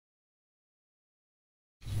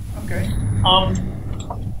Okay.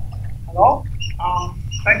 Hello.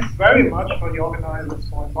 Thanks very much for the organizers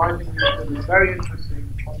for inviting me to this very interesting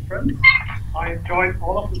conference. I enjoyed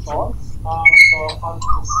all of the talks.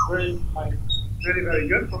 It's really very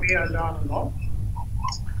good for me. I learned a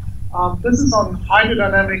lot. This is on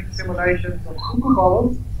hydrodynamic simulations of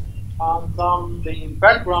superbubbles. And the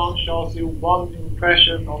background shows you one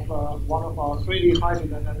impression of one of our 3D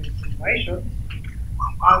hydrodynamic simulations.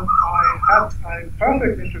 And I had a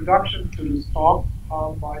perfect introduction to this talk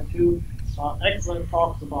by two excellent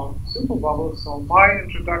talks about superbubbles. So my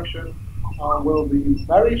introduction will be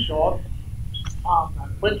very short. I'll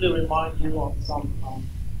quickly remind you of some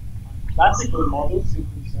classical models, you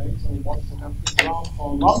can say, so ones that have been around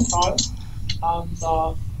for a long time.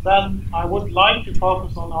 And then I would like to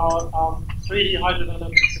focus on our 3D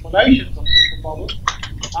hydrodynamic simulations of superbubbles.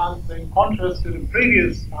 And in contrast to the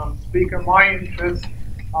previous speaker, my interest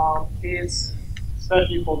is,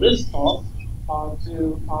 especially for this talk,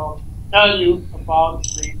 to tell you about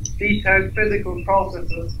the detailed physical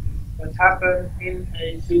processes that happen in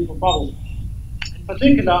a superbubble. In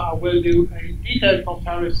particular, I will do a detailed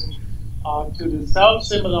comparison to the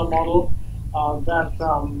self-similar model that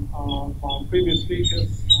my previous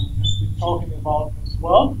speakers have been talking about as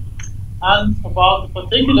well, and about the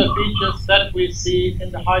particular features that we see in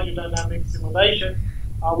the hydrodynamic simulation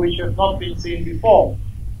which have not been seen before.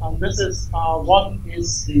 This is one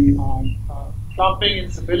is the clumping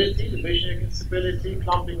instability, the visioning instability,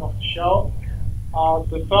 clumping of the shell,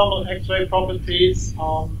 the thermal X-ray properties,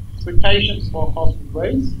 expectations for cosmic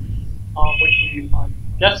rays, which I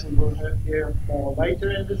guess we will hear more later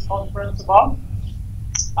in this conference about,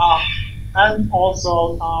 and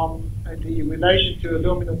also the relation to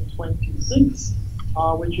aluminum 26,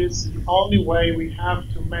 which is the only way we have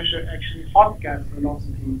to measure actually hot gas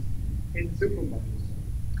velocities in superbubbles.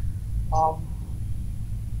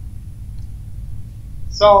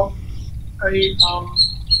 So a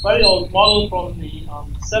very old model from the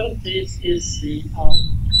 70s is the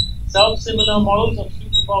self-similar models of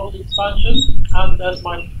superbubble expansion, and as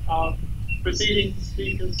my preceding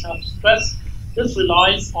speakers have stressed, this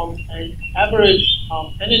relies on an average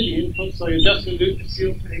energy input, so you just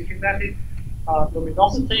assume a kinetic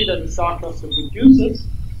luminosity that the star cluster produces,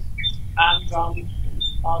 and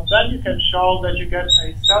then you can show that you get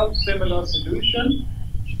a self-similar solution,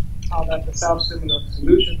 that the self-similar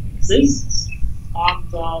solution exists,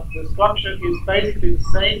 and the structure is basically the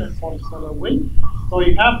same as for the stellar wind. So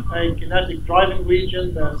you have a kinetic driving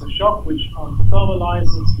region, there's a shock which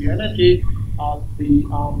thermalizes the energy, the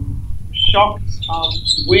shocked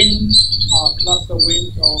wind, cluster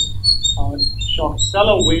wind, or shocked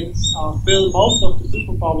stellar winds fill most of the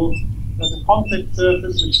superbubbles. There's a contact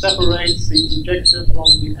surface which separates the ejector from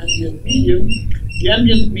the ambient medium. The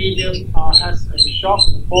ambient medium has a shock,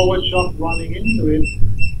 a forward shock running into it.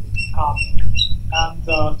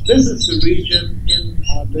 This is the region in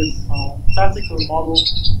this classical model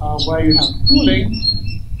where you have cooling.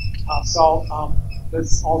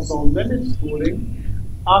 This also limits cooling.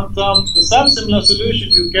 And the self-similar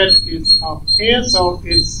solution you get is here, so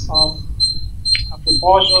it's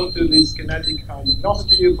proportional to this kinetic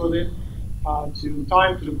luminosity you put in, to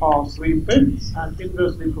time to the power of 3/5, and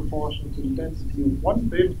inversely proportional to the density of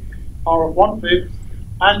 1/5, power of 1/5.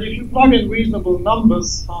 And if you plug in reasonable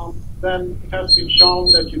numbers, then it has been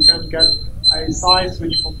shown that you can get a size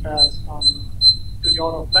which compares to the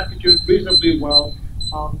order of magnitude reasonably well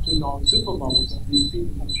to non-superbubbles, and these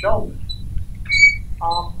people have shown it.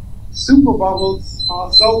 Superbubbles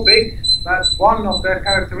are so big that one of their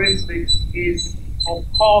characteristics is, of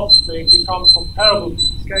course, they become comparable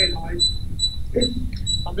to scale height.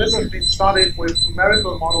 And this has been studied with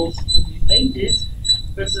numerical models in the 80s.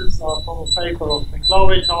 This is from a paper of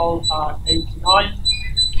McLaughlin et al. 89.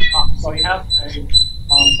 So you have a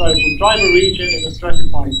spherical driver region in a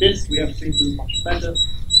stratified disk. We have seen this much better.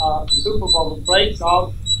 The superbubble breaks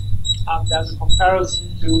out, and there's a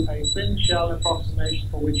comparison to a thin shell approximation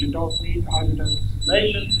for which you don't need hydrodynamic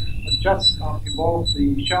simulation, but just evolve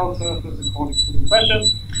the shell surface according to the pressure.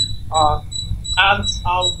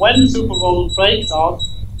 When the superbubble breaks out,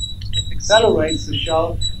 it accelerates the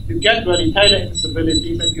shell. You get Rayleigh-Taylor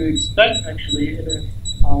instabilities, and you expect actually in an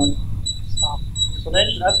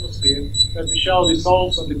exponential atmosphere that the shell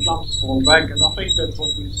dissolves and the clumps fall back. And I think that's what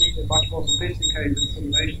we've seen in much more sophisticated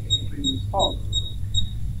simulations in the previous talk.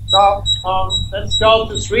 So let's go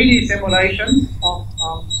to 3D simulations of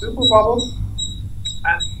superbubbles,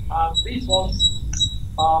 and these ones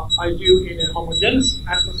I do in a homogeneous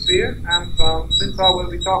atmosphere, and since I will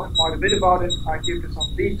be talking quite a bit about it, I give you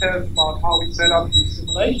some details about how we set up these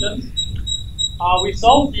simulations. We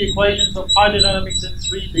solved the equations of hydrodynamics in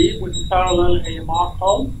 3D with a parallel AMR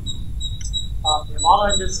code,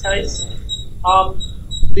 AMR in this case.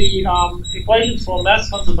 The equations for mass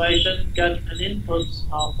conservation get an input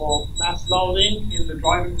for mass loading in the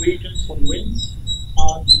driving regions for the winds.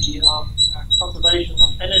 The conservation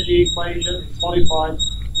of energy equation is modified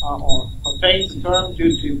or contains a term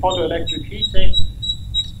due to photoelectric heating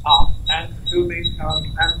and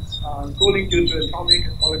cooling due to atomic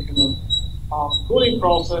and molecular cooling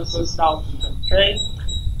processes down to 10K.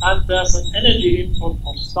 And there's an energy input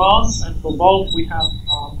of stars, and for both we have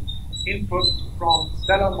input from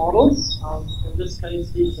stellar models. In this case,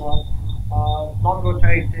 these are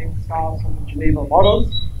non-rotating stars from the Geneva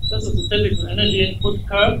models. This is a typical energy input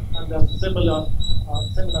curve, and there's similar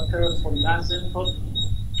curves for mass input.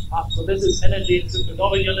 So this is energy in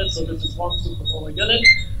supernova units, so this is one supernova unit.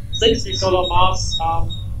 60 solar mass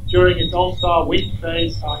during its all-star wind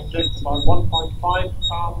phase injects about 1.5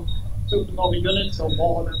 supernova units, so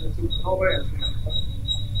more than the supernova, as we have heard in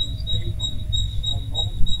the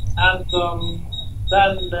and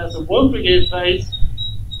then there's a world brigade phase,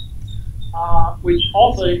 which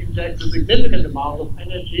also injects a significant amount of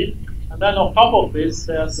energy. And then on top of this,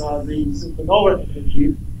 there's the supernova energy.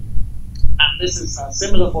 And this is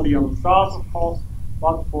similar for the other stars, of course,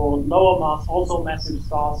 but for lower mass, also massive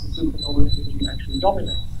stars, the supernova energy actually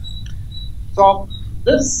dominates. So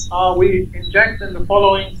this we inject in the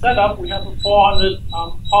following setup. We have a 400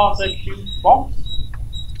 parsec cube box,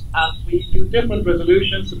 and we do different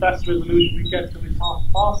resolutions. The best resolution we get to is half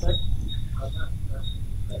parsec.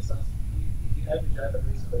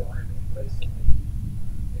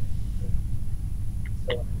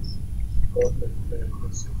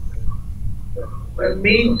 The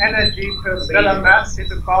mean energy per stellar mass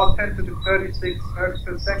is about 10 to the 36 ergs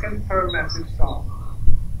per second per massive star,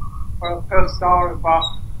 per star above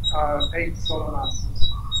 8 solar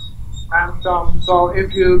masses. And so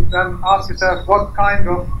if you then ask yourself what kind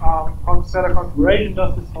of stellar configuration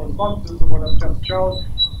does this correspond to, so what I've just shown,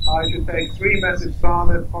 if you take 3 massive stars,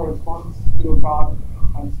 that corresponds to about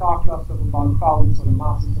a star cluster of about 1,000 solar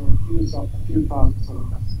masses, or a few thousand solar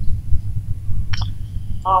masses.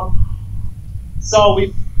 So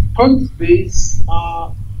we put these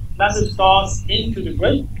massive stars into the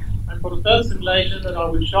grid, and for the first simulation that I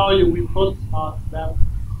will show you, we put them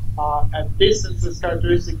at distances,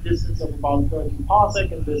 characteristic distance of about 30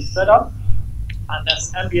 parsec in this setup, and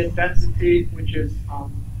there's ambient density, which is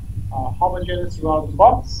homogeneous throughout the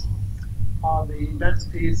box. The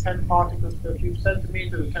density is 10 particles per cube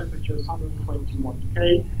centimeter, the temperature is 121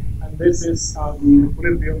 K, and this is the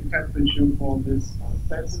equilibrium temperature for this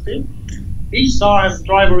density. Each star has a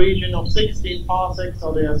driver region of 16 parsecs,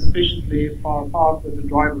 so they are sufficiently far apart that the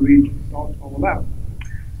driver regions not overlap.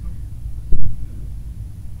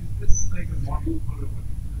 Is this like a model for a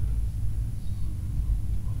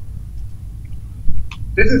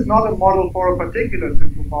This is not a model for a particular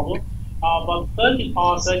superbubble, but 30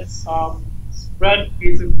 parsecs spread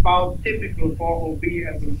is about typical for OB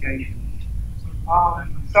association.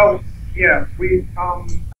 So yeah, we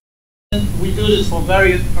do this for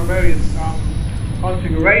various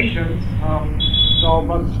configurations.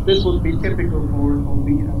 But this would be typical for an OB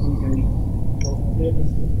association.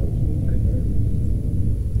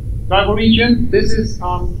 Driver region. This is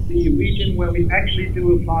the region where we actually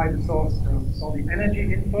do apply the source term. So the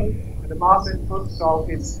energy input and the mass input. So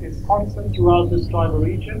it's constant throughout this driver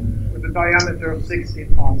region with a diameter of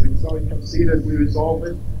 16 parsecs. So you can see that we resolve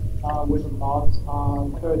it with about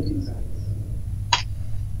 30 cents.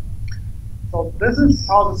 So this is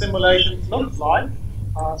how the simulations look like.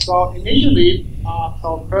 So initially,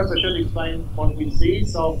 so first I should explain what we see.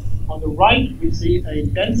 So on the right, we see a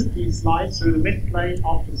density slice through the midplane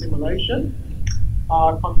of the simulation.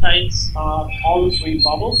 Contains all the 3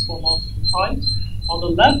 bubbles for most of the time. On the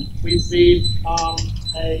left, we see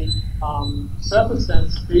a surface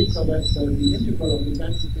density, so that's the integral of the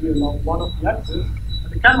density along one of the axes.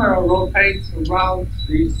 And the camera rotates around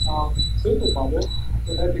these superbubbles,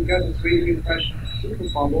 so that you get a 3D impression of the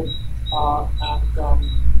superbubble, and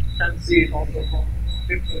can see it also from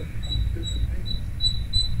different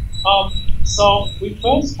angles. So we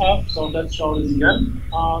first have, so let's show this again.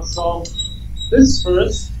 So this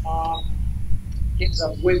first gives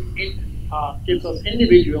us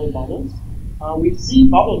individual bubbles. We see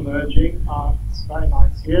bubble merging. It's very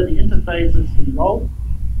nice here. The interface is below,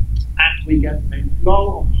 and we get a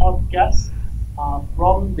flow of hot gas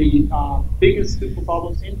from the biggest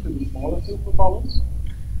superbubbles into the smaller superbubbles.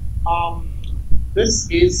 This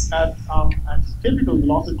is at typical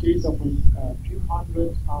velocities of a few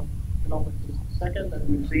hundred kilometers per second, and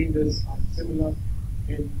we've seen this similar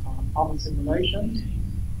in other simulations.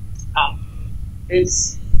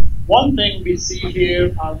 It's one thing we see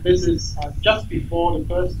here, this is just before the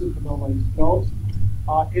first supernova explodes,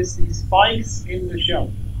 is the spikes in the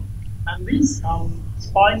shell. And these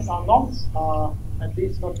spikes are not, at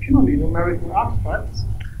least not purely numerical abstracts.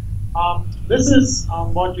 This is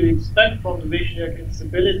what you expect from the Vishniac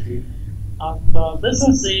instability. And this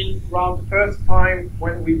is seen around the first time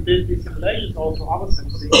when we did these simulations, also other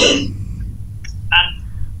simulations. And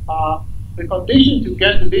the condition to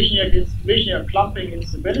get the Vishniac clumping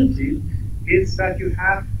instability is that you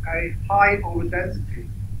have a high overdensity.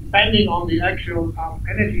 Depending on the actual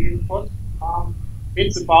energy input,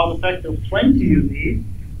 it's about a factor of 20 you need,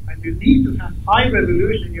 and you need to have high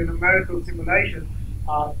resolution in your numerical simulation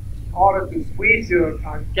in order to squeeze your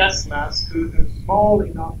gas mass to a small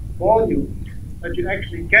enough volume that you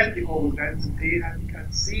actually get the overdensity and can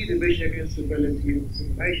see the Vishniac instability in the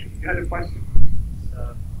simulation. You had a question?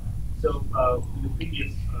 In the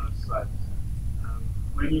previous slide,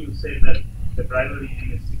 when you say that the driver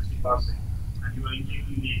region is 60 parsec, and you are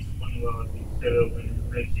injecting the supernova, the stellar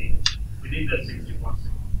energy within that 60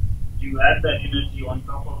 parsec, do you add that energy on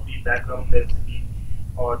top of the background density,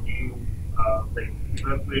 or do you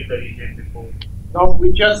evacuate the region before? No,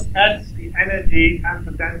 we just add the energy and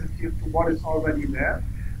the density to what is already there,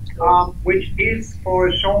 which is for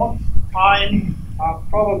a short time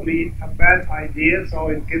probably a bad idea. So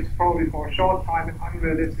it gives probably for a short time an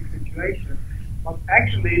unrealistic situation. But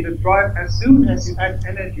actually, the drive, as soon as you add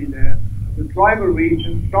energy there, the driver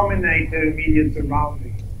region dominates their immediate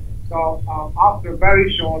surroundings. So after a very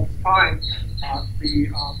short time,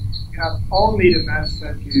 you have only the mass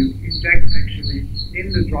that you inject actually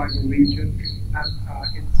in the driver region, and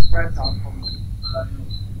it spreads out from there.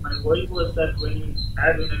 My worry was that when you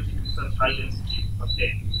add energy to such high density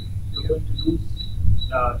object, you're going to lose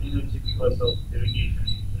energy because of the radiation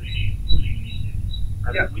cooling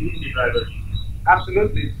initiative within the driver region.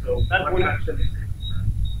 Absolutely. So that what fraction is it?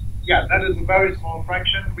 Yeah, that is a very small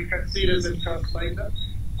fraction. We can see this in curves later.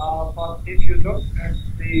 But if you look at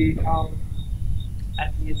the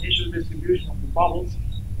initial distribution of the bubbles,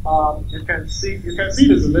 you can see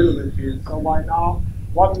this a little bit here. So by now,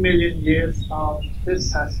 1 million years,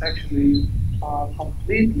 this has actually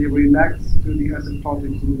completely relaxed to the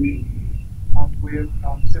asymptotic solution. And we're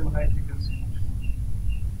simulating this.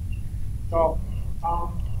 So,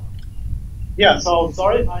 so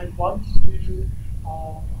sorry, I want to.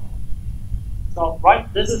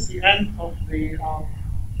 This is the end of the.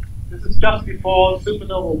 This is just before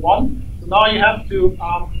supernova 1. So now you have to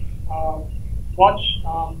watch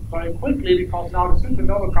very quickly, because now the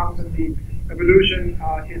supernova comes and the evolution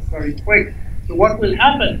is very quick. So what will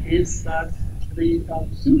happen is that the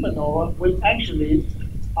supernova will actually,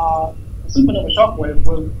 the supernova shockwave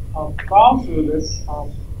will plow through this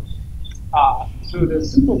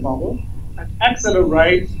superbubble and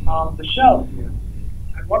accelerate the shell here.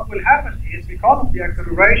 And what will happen is, because of the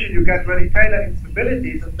acceleration, you get Rayleigh-Taylor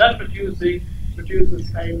instabilities, and that produces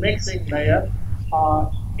a mixing layer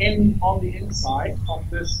on the inside of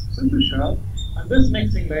this supershell, and this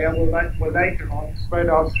mixing layer will later on spread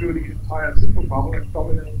out through the entire superbubble and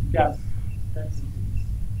dominate gas densities.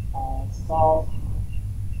 So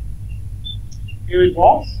here it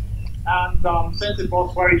was, and since it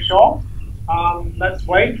was very short, let's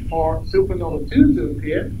wait for supernova 2 to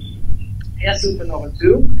appear. Here's supernova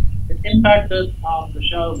 2. It impacted the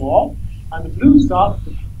shell wall, and the blue stuff,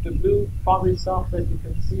 the blue fuzzy stuff that you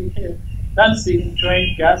can see here, that's the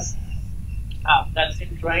entrained gas that's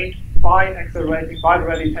entrained by accelerating by the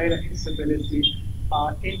Rayleigh-Taylor instability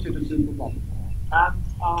into the superbubble. And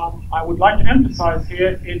I would like to emphasize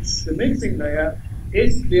here, it's the mixing layer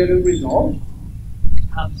is clearly resolved.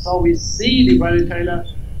 So we see the Rayleigh-Taylor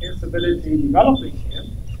instability developing here.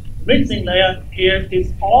 The mixing layer here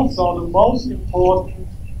is also the most important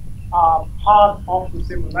part of the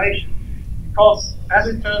simulation, because as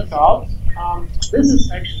it turns out, this is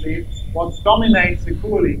actually what dominates the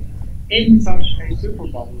cooling in such a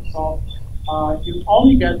superbubble. So you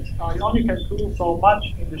only can cool so much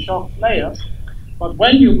in the shocked layer, but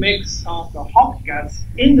when you mix the hot gas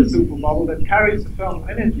in the superbubble that carries the thermal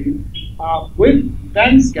energy with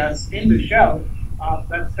dense gas in the shell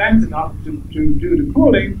that's dense enough to do the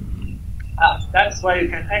cooling, that's where you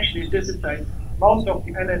can actually dissipate most of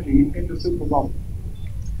the energy in the superbubble.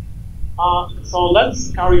 So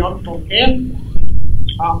let's carry on from here.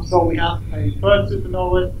 So we have a third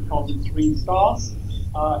supernova because it's 3 stars.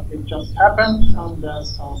 It just happened, and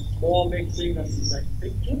there's more mixing. That's the second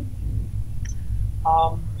picture.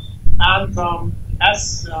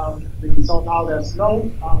 So now there's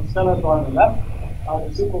no stellar driver left. the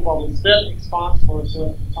superbubble still expands for a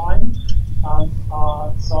certain time. And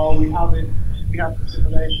so we have the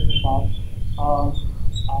simulation about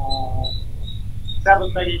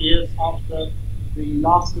 7 mega years after the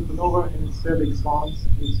last supernova, and it still expands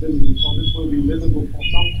and is visible. So this will be visible for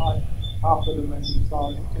some time after the massive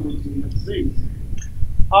star activity has ceased.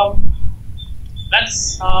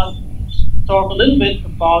 Let's talk a little bit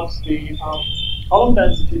about the column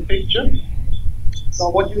density picture. So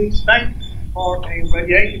what you expect for a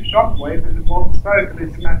radiative shock wave in a more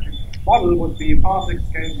spherically symmetric model would be a parsec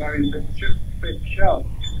scale very thin shell.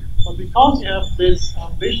 But because you have this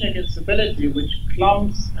Vishnick instability which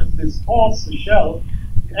clumps and distorts the shell,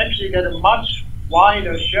 you actually get a much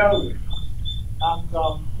wider shell width. And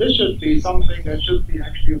this should be something that should be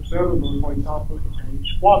actually observable, for example, in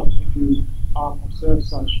H1 if you observe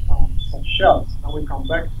such shells. Now we come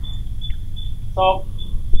back to it. So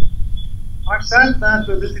I've said that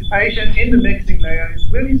the dissipation in the mixing layer is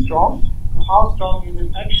really strong. So how strong is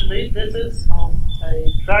it actually? This is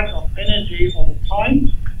a track of energy over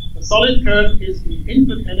time. The solid curve is the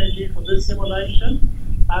input energy for this simulation,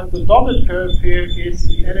 and the dotted curve here is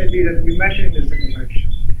the energy that we measure in the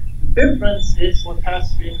simulation. The difference is what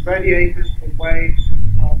has been radiated away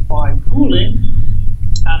by cooling,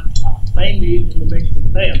 and mainly in the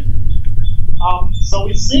mixing layer. So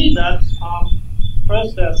we see that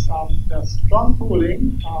first there's strong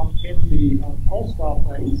cooling in the pulsar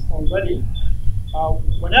phase already.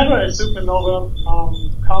 Whenever a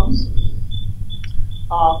supernova comes,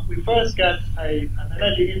 we first get an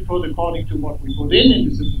energy input according to what we put in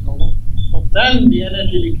the supernova, but then the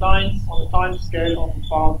energy declines on a time scale of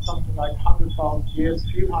about something like 100,000 years,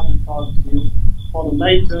 few 100,000 years for the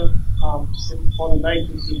later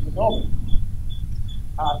supernova.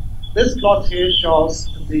 This plot here shows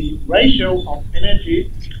the ratio of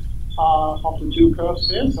energy of the two curves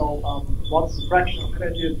here. So what's the fraction of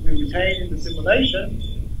energy that we retain in the simulation?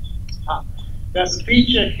 There's a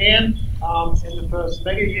feature here in the first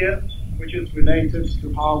mega year, which is related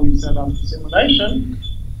to how we set up the simulation.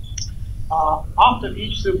 After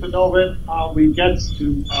each supernova, we get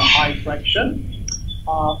to a high fraction,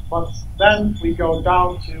 but then we go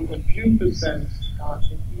down to a few percent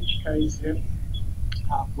in each case here,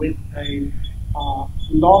 with a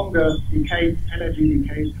longer energy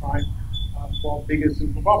decay time for bigger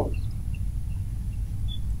superbubbles.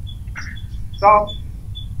 So,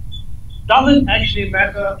 does it actually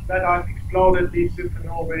matter that I've exploded these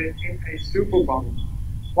supernovae in a superbubble?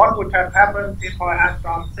 What would have happened if I had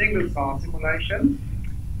done single star simulations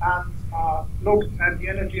and looked at the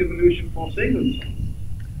energy evolution for single stars?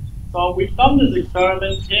 So we've done this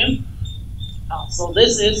experiment here. So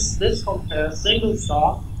this compares single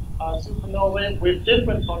star supernovae with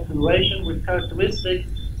different configuration with characteristic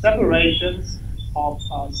separations of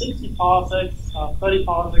 60 parsecs, 30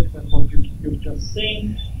 parsecs, and what you've just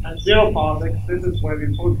seen, and 0 parsecs. This is where we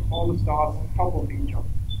put all the stars on top of each other.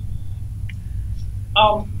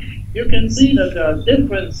 You can see that there are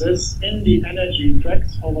differences in the energy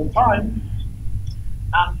tracks over time,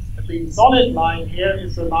 and the solid line here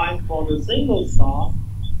is the line for the single star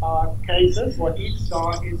cases, where each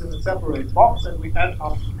star is in a separate box, and we add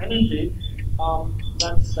up the energy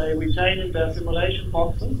that they retain in their simulation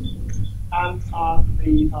boxes. And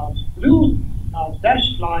the blue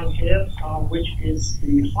dashed line here, which is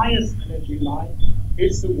the highest energy line,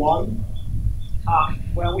 is the one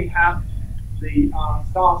where we have the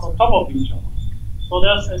stars on top of each other. So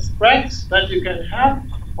there's a spread that you can have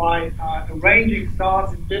by arranging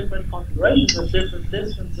stars in different configurations at different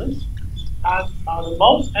distances. And the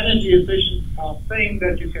most energy efficient thing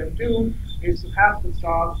that you can do is to have the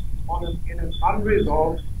stars in an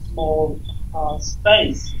unresolved small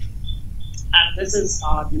space. And this is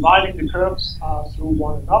dividing the curves through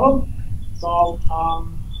one another. So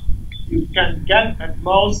you can get at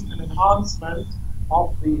most an enhancement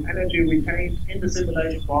of the energy retained in the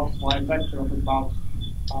simulation box by a factor of about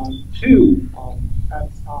 2 at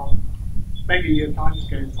mega year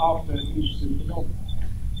timescales after each supernova.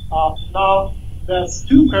 Now, there's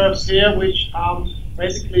 2 curves here which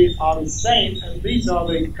basically are the same, and these are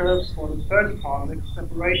the curves for the 30 parsec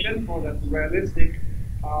separation for the realistic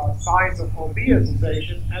size of OB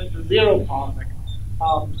association, and the 0 parsec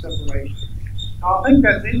separation. Now, I think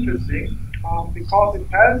that's interesting because it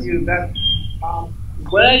tells you that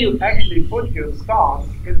where you actually put your stars,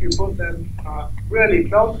 if you put them really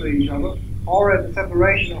close to each other, or at a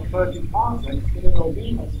separation of 30 parsecs in an OB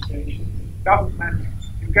association, doesn't matter.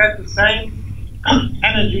 You get the same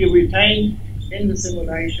energy retained in the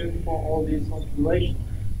simulation for all these configurations.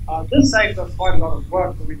 This saves us quite a lot of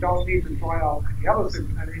work, so we don't need to try out any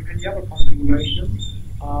other configurations.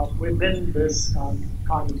 within this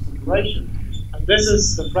kind of situation. And this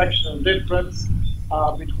is the fractional difference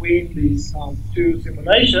between these two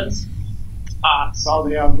simulations. So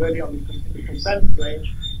they are really in the percent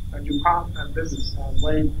range, and you can't, and this is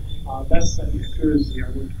way less than the accuracy I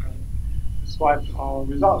would describe to our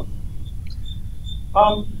result.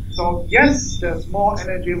 So yes, there's more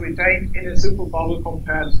energy retained in a superbubble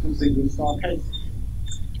compared to single star cases.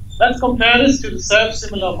 Let's compare this to the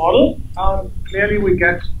self-similar model. Clearly we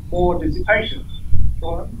get more dissipation. Go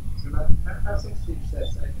on. How sensitive is that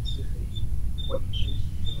saying to what you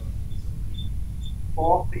choose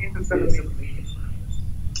For the interstellar medium?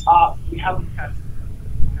 We haven't tested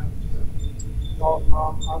it. So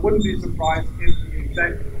I wouldn't be surprised if the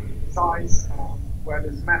exact size where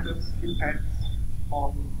this matters depends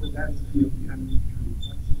on the density of the energy. That's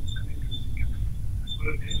an interesting chemical. But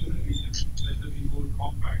at the end of the day, let it be more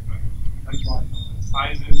compact, right? That's right. The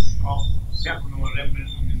sizes of supernova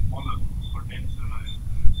remnants will be smaller or denser, right?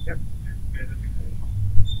 Yep. Better be more compact.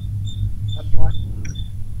 That's right.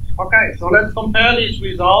 Okay, so let's compare these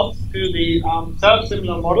results to the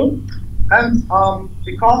self-similar model. And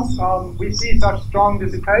because we see such strong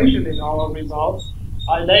dissipation in our results,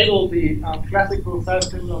 I labeled the classical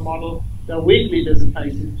self-similar model the weakly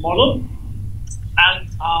dissipated model. And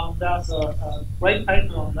there's a great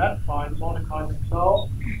paper on that by Mordecai and Krause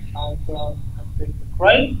and Dick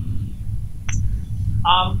McRae.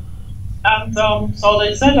 So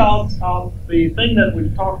they set out the thing that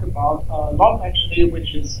we've talked about a lot actually,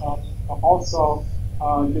 which is also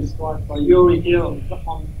described by Yuri here on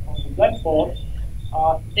the blackboard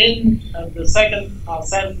in the second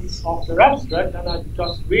sentence of the abstract, and I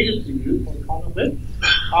just read it to you for the fun of it.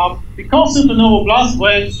 Because supernova blast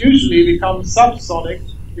waves usually become subsonic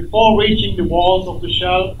before reaching the walls of the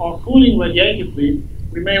shell or cooling radiatively,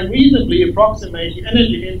 we may reasonably approximate the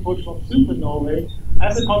energy input from supernovae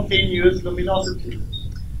as a continuous luminosity.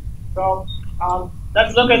 So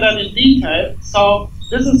let's look at that in detail. So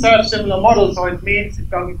this is a self-similar model, so it means it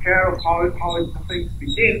doesn't care of how things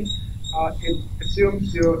begin. It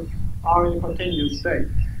assumes you are in a continuous state.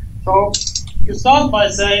 So you start by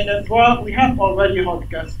saying that, well, we have already a hot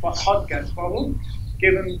gas bubble,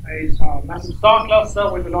 given a massive star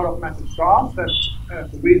cluster with a lot of massive stars.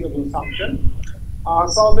 That's a reasonable assumption.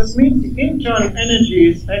 So this means the internal energy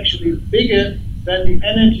is actually bigger than the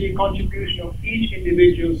energy contribution of each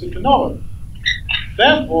individual supernova.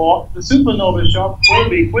 Therefore, the supernova shock will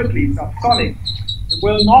be quickly subsonic. It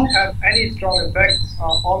will not have any strong effects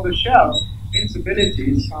on the shell.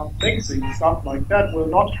 Instabilities, mixing, stuff like that will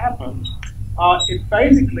not happen. It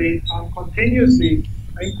basically continuously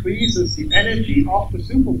increases the energy of the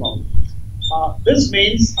superbubble. This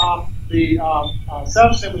means the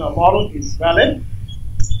self-similar model is valid,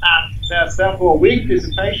 and there's therefore weak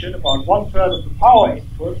dissipation, about 1/3 of the power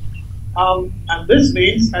input. And this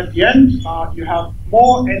means at the end you have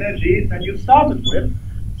more energy than you started with.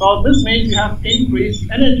 So this means you have increased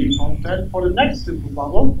energy content for the next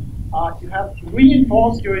superbubble. You have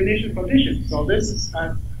reinforced your initial conditions. So this is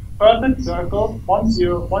a perfect circle. Once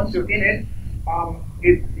you're in it,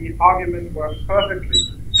 the argument works perfectly.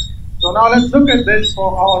 So now let's look at this for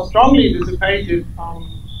our strongly dissipated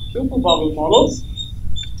superbubble models.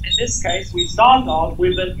 In this case, we start out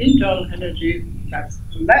with an internal energy that's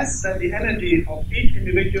less than the energy of each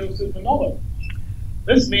individual supernova.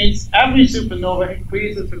 This means every supernova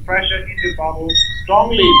increases the pressure in the bubble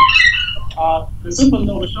strongly. The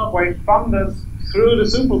supernova shockwave thunders through the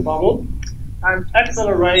superbubble and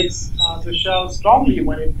accelerates the shell strongly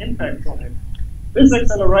when it impacts on it. This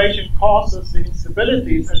acceleration causes the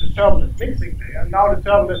instabilities at the turbulent mixing layer. Now the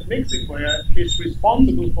turbulent mixing layer is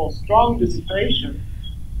responsible for strong dissipation.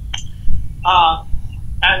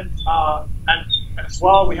 And as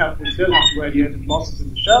well, we still have radiative losses in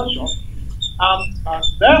the shell shock.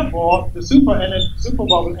 Therefore, the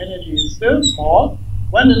superbubble energy is still small.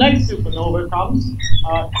 When the next supernova comes,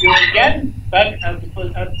 you're again back at the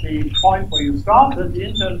point where you started. The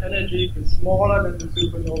internal energy is smaller than the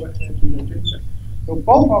supernova energy that you inject. So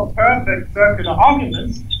both are perfect circular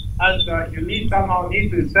arguments, and you somehow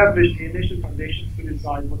need to establish the initial conditions to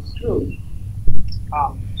decide what's true.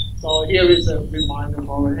 So here is a reminder of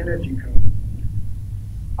our energy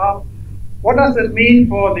curve. What does it mean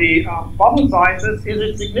for the bubble sizes? Is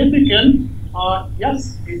it significant?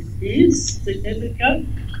 Yes, it is significant.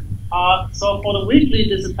 So for the weakly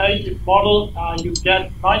dissipated model, you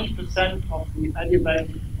get 90% of the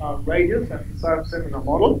elevated radius. That's a self-similar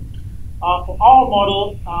model. For our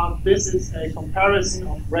model, this is a comparison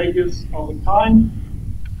of radius over time.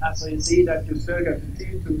 So you see that you still get the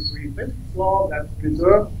T to 3/5 law that's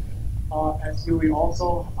preserved, as Yuri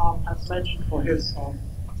also has mentioned for his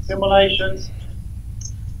simulations.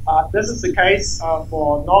 This is the case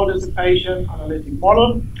for no dissipation analytic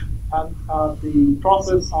model, and the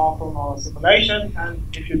crosses are from our simulation, and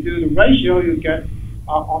if you do the ratio, you get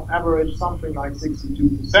on average something like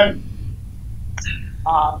 62%.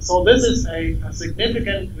 So this is a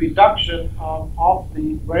significant reduction of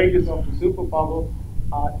the radius of the superbubble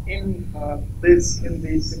in these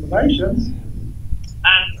simulations.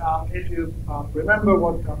 And if you remember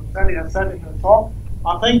what Sally has said in her talk,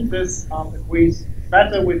 I think this agrees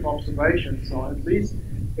better with observation. So at least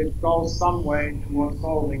it goes some way towards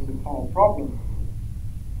solving the whole problem.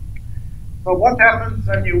 So what happens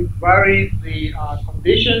when you vary the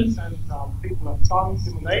conditions, and people have done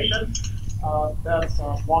simulations. There's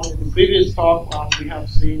one in the previous talk. We have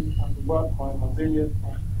seen the work by Brazilian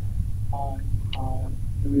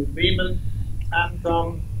Louis Beeman, and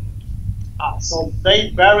so they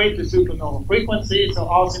vary the supernova frequency. So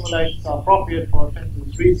our simulations are appropriate for a 10 to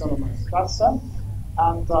the 3 solar mass cluster,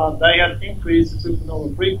 and they have increased the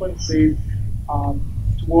supernova frequency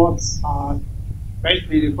towards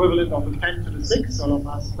basically the equivalent of a 10 to the 6 solar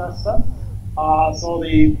mass cluster. So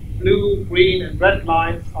the blue, green, and red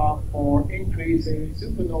lines are for increasing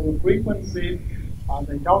supernova frequency.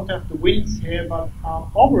 They don't have the winds here, but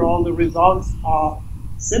overall the results are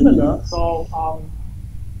similar. So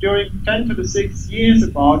during 10 to the 6 years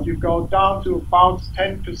about, you go down to about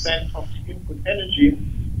 10% of the input energy,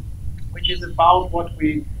 which is about what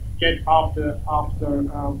we get after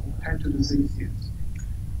 10 to the 6 years.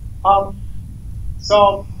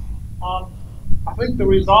 I think the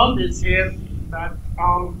result is here that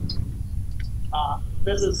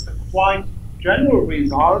this is a quite general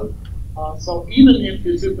result. So even if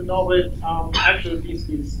the supernova actually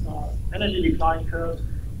these energy decline curves,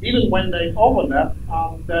 even when they overlap,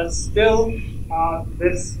 there's still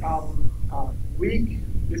this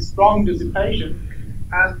strong dissipation.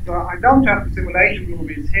 And I don't have the simulation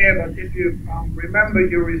movies here, but if you remember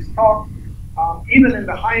Yuri's talk, even in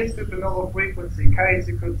the highest supernova frequency case,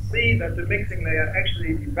 you could see that the mixing layer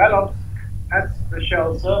actually develops at the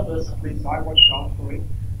shell surface. At least I watched out for it.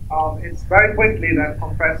 It's very quickly then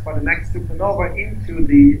compressed by the next supernova into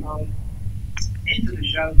the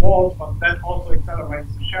shell walls, but that also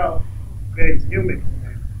accelerates the shell, creates new mixing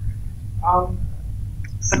layer.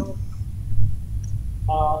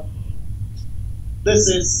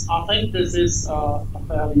 I think this is a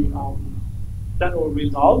fairly general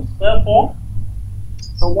result, therefore.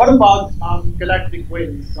 So what about galactic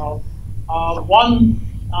winds? So one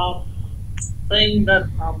thing that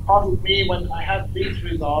puzzled me when I had these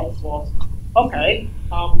results was, okay,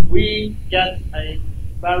 we get a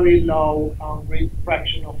very low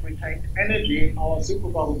fraction of retained energy in our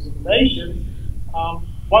superbubble simulation.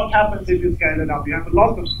 What happens if you scale it up? You have a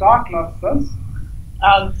lot of star clusters,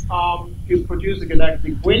 and you produce a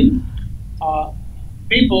galactic wind.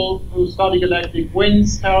 People who study galactic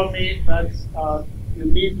winds tell me that you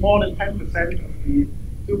need more than 10% of the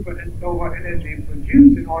supernova energy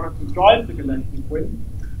produced in order to drive the galactic wind.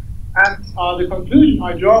 And the conclusion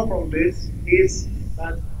I draw from this is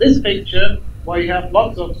that this picture, where you have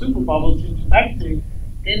lots of superbubbles interacting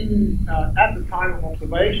at the time of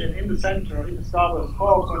observation in the center, in the starburst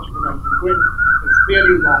core of such a galactic wind, is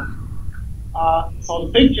clearly wrong. So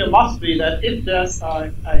the picture must be that if there's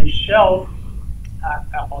a shell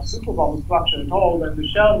or superbubble structure at all, then the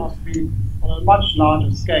shell must be on a much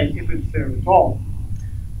larger scale if it's there at all.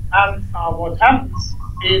 And what happens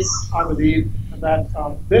is, I believe, that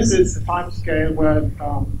this is a time scale where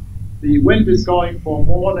the wind is going for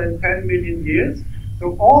more than 10 million years.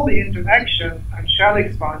 So all the interaction and shell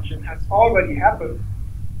expansion has already happened.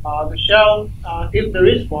 The shell, if there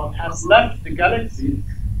is one, has left the galaxy.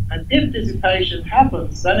 And if dissipation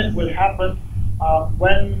happens, then it will happen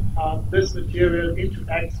when this material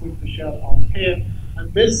interacts with the shell out here.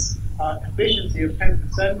 And this efficiency of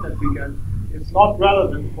 10% that we get is not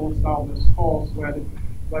relevant for starburst cores where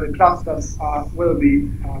the clusters will be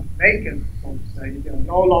naked, so to say. They are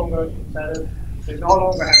no longer embedded. They no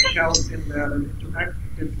longer have shells in there that interact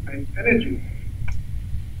with dissipate energy.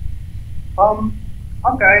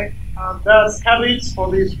 Okay, there's caveats for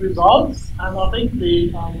these results, and I think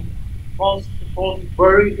the most important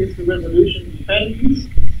worry is the resolution dependence.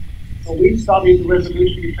 So we studied the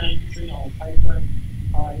resolution dependence in our paper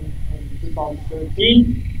in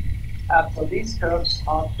 2013. So these curves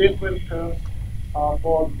are different curves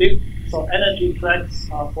so energy tracks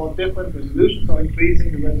for different resolutions, so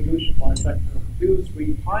increasing the resolution by a factor of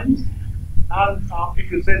 2-3 times. And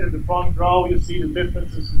if you sit in the front row, you see the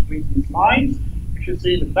differences between these lines. If you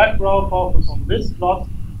see the back row, focus on this plot.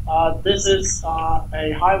 This is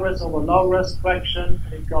a high-res over low-res fraction,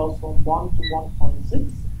 and it goes from 1 to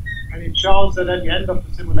 1.6. and it shows that at the end of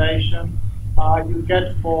the simulation, you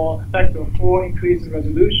get for a factor of 4 increase in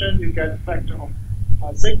resolution, you get a factor of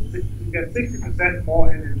 60%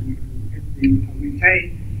 more energy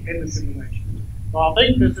retained in the simulation. So I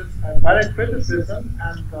think this is a valid criticism,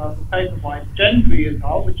 and the paper by Gentry et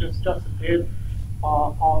al., which has just appeared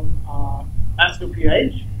on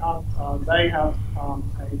AstroPH, and they have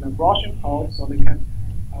a Gaussian pulse, so they can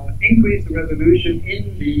increase the resolution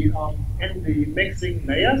in the mixing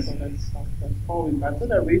layer, so that's probably better.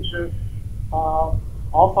 They reach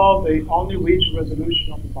although they only reach a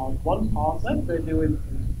resolution of about 1 parsec. They do it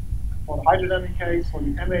for the hydrodynamic case, for the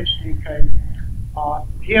MHD case.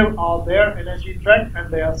 Here are their energy tracks,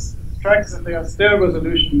 and they are still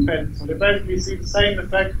resolution dependent. So they basically see the same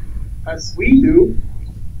effect as we do.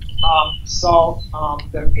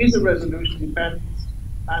 There is a resolution dependence,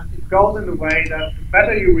 and it goes in the way that the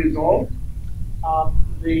better you resolve,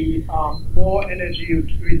 the more energy you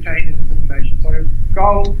retain in the simulation. So you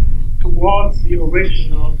go towards the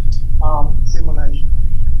original simulation.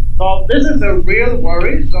 So this is a real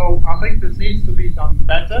worry, so I think this needs to be done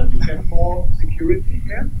better to get more security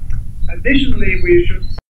here. Additionally,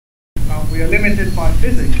 we are limited by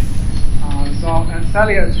physics. As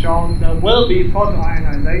Sally has shown, there will be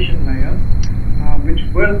photoionization layers, which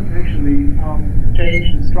will actually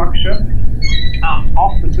change the structure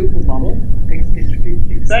of the superbubble,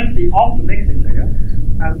 exactly of the mixing layer.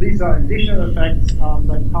 And these are additional effects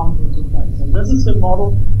that come into play. So this is the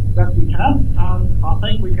model that we have, and I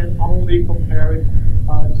think we can only compare it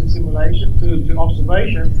to simulation, to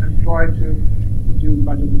observations, and try to do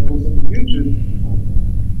better models in the future.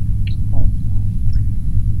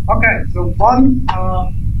 Okay, so one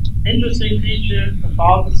interesting feature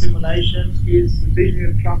about the simulations is the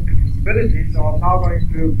visual clumping instability. So I'm now going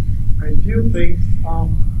to a few things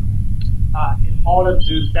in order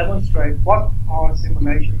to demonstrate what our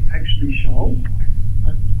simulations actually show,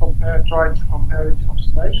 and try to compare it to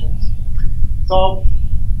observations. So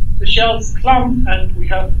the shells clump, and we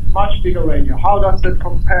have much bigger radii. How does that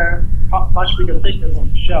compare? Much bigger thickness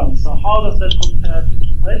of the shells. So how does that compare to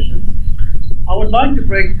observations? I would like to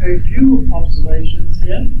bring a few observations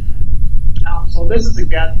here. So this is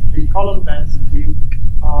again the column density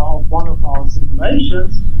of one of our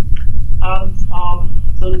simulations. And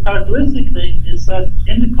so the characteristic thing is that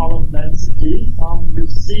in the column density, you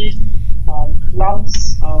see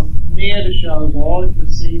clumps near the shell wall. You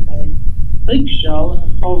see a thick shell,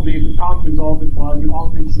 and probably if you can't resolve it well, you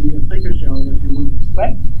only see a thicker shell that you would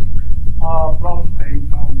expect from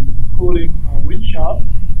a cooling wind shaft.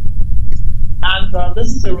 And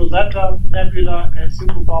this is a Rosetta Nebula, a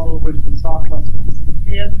superbubble with the star cluster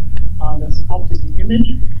here. There's an optical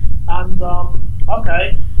image. And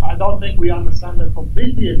okay, I don't think we understand that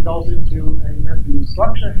completely. It goes into a nebulous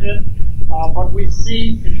structure here. But we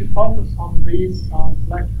see, if you focus on these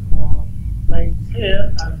black lanes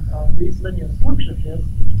here and these linear structure here,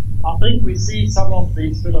 I think we see some of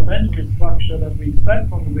the filamentary structure that we expect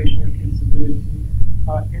from the vision instability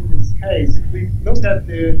in this case. If we look at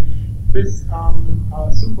this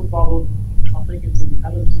superbubble, I think it's in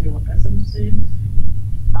LMC or SMC.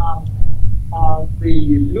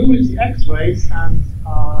 The blue is the X-rays, and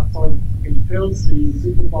so it fills the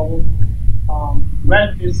superbubble.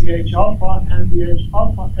 Red is the H-alpha, and the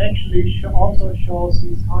H-alpha actually also shows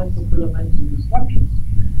these kinds of filamentary structures.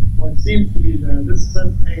 So it seems to be there. This is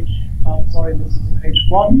an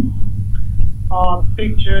H1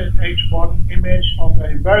 picture, H1 image of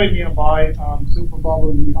a very nearby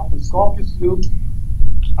superbubble, the upper Scorpius loop.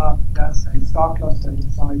 That's a star cluster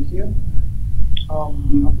inside here.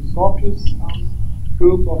 The upper Scorpius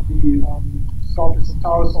group of the Scorpius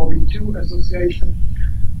Centaurus OB2 association,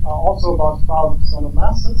 also about 1,000 solar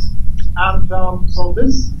masses. And so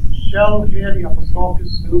this shell here, the upper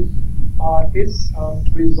Scorpius loop, is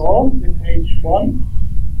resolved in H1.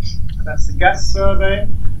 That's the gas survey.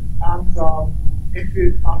 And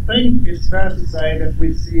I think it's fair to say that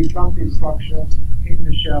we see clumpy structure in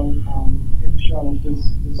the shell of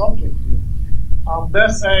this object here.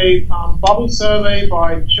 There's a bubble survey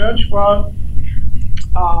by Churchwell.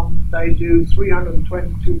 They do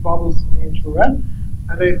 322 bubbles in the infrared,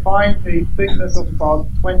 and they find a thickness of about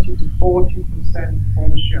 20 to 40% for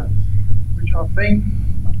the shells, which I think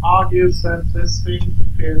argues that this thing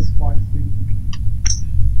appears quite frequently.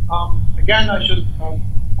 Again, I should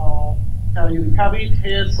tell you the caveat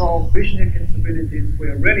here. So vision instabilities,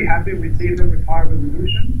 we're really happy we see them with high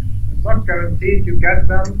resolution. It's not guaranteed you get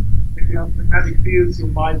them. If you have magnetic fields, you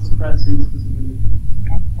might suppress these visibility.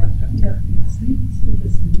 Yeah, question? Yeah, it's the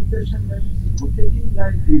simulation that is rotating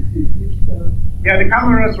like this. Yeah, the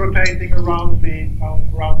camera is rotating around the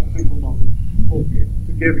superbubble. Okay.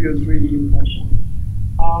 To give you a 3D impression.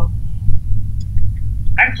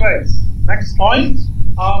 X-rays. Next point.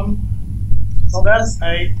 So there's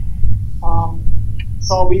a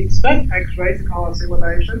so we expect X-rays in our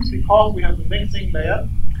simulations because we have a mixing layer.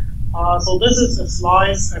 So this is a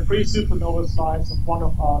slice, a pre-supernova slice of one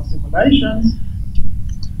of our simulations.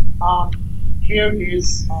 Here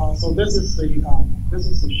is so this is the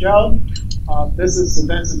shell. This is the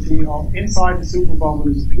density of inside the superbubble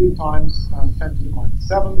is a few times 10 to the minus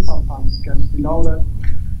 7. Sometimes it gets below that.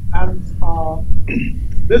 And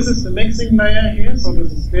this is the mixing layer here. So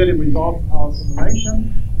this is clearly resolved in our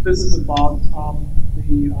simulation. This is about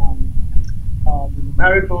the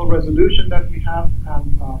numerical resolution that we have,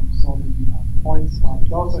 and so the points are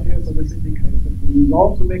closer here. So this indicates that we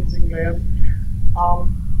resolve the mixing layer.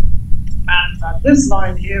 And this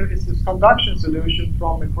line here is this conduction solution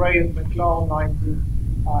from McRae and McClone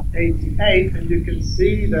 1988, and you can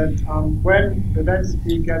see that when the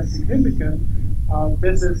density gets significant,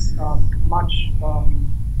 this is much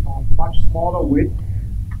smaller width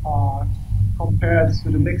compared to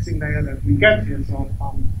the mixing layer that we get here. So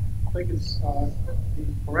I think it's the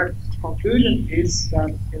correct conclusion is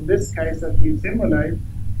that in this case that we simulate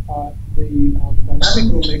the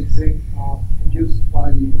dynamical mixing induced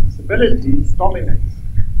by the instabilities dominates.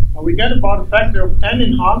 We get about a factor of 10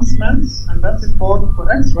 enhancements, and that's important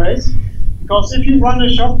for X-rays, because if you run a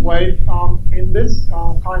shock wave in this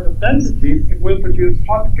kind of density, it will produce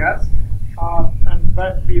hot gas, and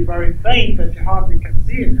that be very faint that you hardly can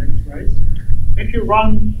see in X-rays. If you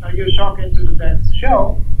run your shock into the dense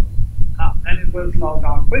shell, then it will slow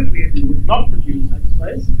down quickly and it will not produce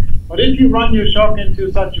X-rays. But if you run your shock into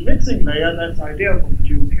such a mixing layer, that's ideal for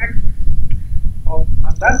producing X-rays.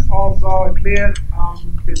 And that's also a clear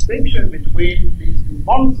distinction between these two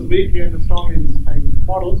models, the weakly and the strongly dissipated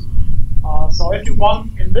models. So if you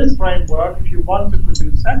want, in this framework, if you want to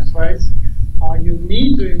produce X-rays, you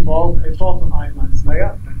need to involve a photoionized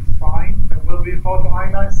layer. That's fine. There will be a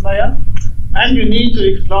photoionized layer. And you need to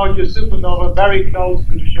explode your supernova very close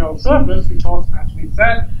to the shell surface, because, as we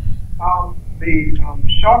said, the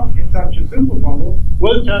shock in such a superbubble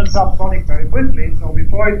will turn subsonic very quickly. So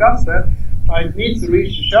before it does that, it needs to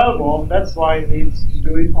reach the shell wall. That's why it needs to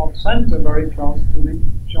do it off center, very close to the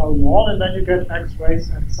shell wall, and then you get X-rays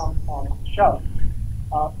and some part of the shell.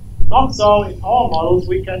 Not so in our models.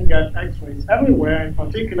 We can get X-rays everywhere. In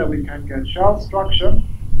particular, we can get shell structure.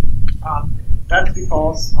 That's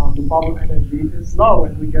because the bubble energy is low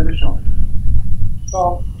and we get a shock.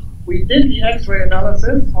 So we did the X-ray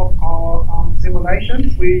analysis of our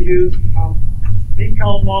simulations. We used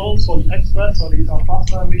Nickel models for the X-ray, so these are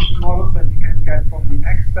plasma emission models that you can get from the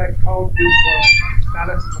X-spec code used for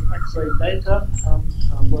analysis of X-ray data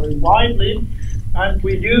very widely. And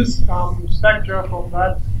we used spectra from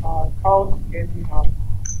that code in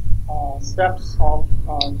steps of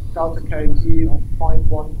delta KT of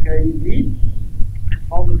 0.1 keV.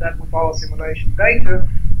 Folded that with our simulation data.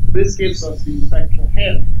 This gives us the spectra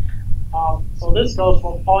here. So this goes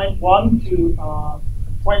from 0.1 to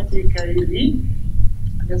 20 keV.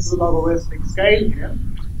 And this is a logarithmic scale here.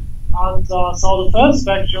 And so the first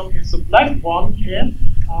spectrum is the black one here.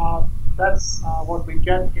 That's what we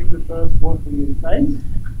get in the first Wolf-Rayet phase.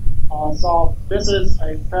 So this is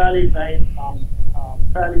a fairly faint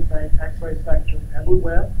X-ray spectrum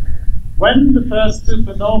everywhere. When the first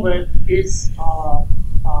supernova is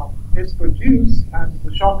produced and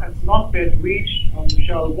the shock has not yet reached the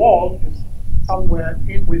shell wall, is somewhere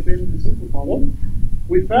within the superbubble,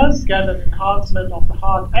 we first get an enhancement of the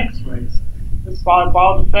hard X-rays. It's by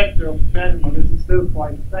about a factor of 10, but this is still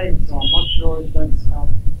quite faint, so I'm not sure if that's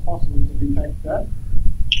possible to detect that.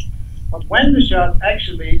 But when the shock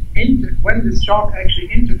actually interacts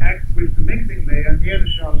with the mixing layer near the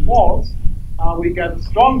shell walls, we get a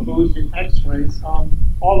strong boost in X-rays all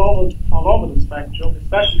over the spectrum,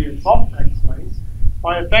 especially in soft X-rays,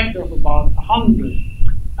 by a factor of about 100.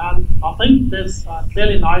 And I think this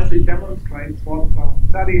clearly nicely demonstrates what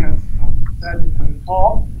Sally has said in her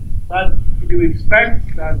talk, that you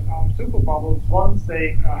expect that superbubbles, once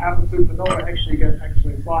they have a supernova, actually get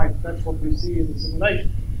X-ray flight. That's what we see in the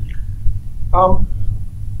simulation.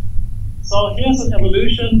 So here's an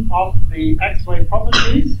evolution of the X-ray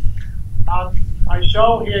properties. I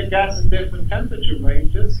show here gas in different temperature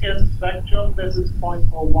ranges. Here's a spectrum. This is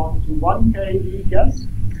 0.01 to 1 keV gas.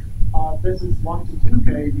 This is 1 to 2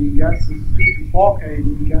 keV gas. This is 2 to 4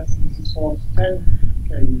 keV gas. This is 4 to 10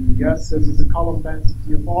 keV gas. This is the column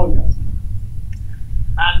density of all gas.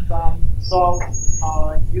 And so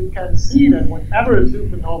you can see that whenever a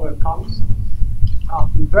supernova comes,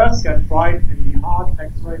 you first get bright in the hard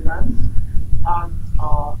X-ray bands, and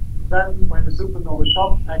then when the supernova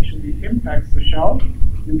shock actually impacts the shell,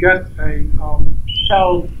 you get a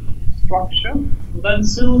shell structure. And then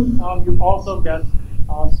soon you also get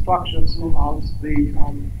structure throughout the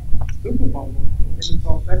superbubble in the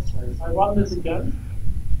soft X-rays. I run this again.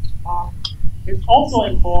 It's also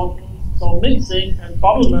important, so mixing and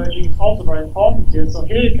bubble merging is also very important here. So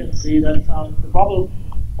here you can see that the bubble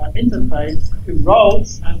interface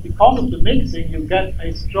erodes, and because of the mixing, you get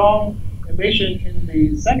a strong emission in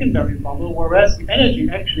the secondary bubble, whereas the energy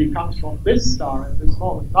actually comes from this star at this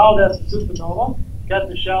moment. Now there's the supernova, get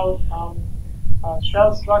the shell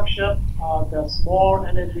structure, there's more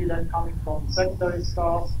energy than coming from secondary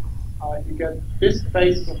stars. You get disk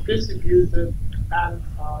phases of distributed and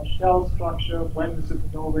shell structure when the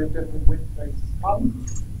supernova in different wind phases come.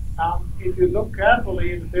 If you look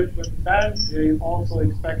carefully in the different bands here, you also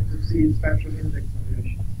expect to see spectral index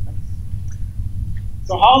variations.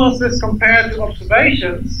 So how does this compare to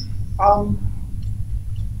observations? I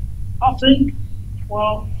think,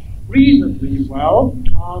 well, reasonably well.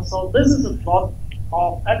 So this is a plot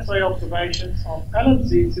of X-ray observations of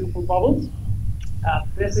LMC superbubbles.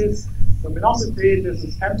 This is luminosity, this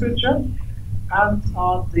is temperature, and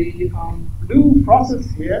the blue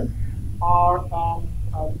crosses here are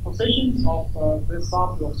the positions of this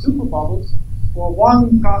sample of superbubbles for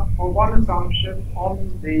one assumption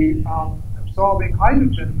on the absorbing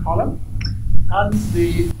hydrogen column, and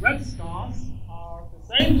the red stars are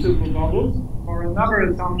the same superbubbles for another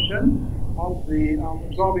assumption of the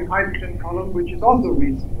absorbing hydrogen column, which is also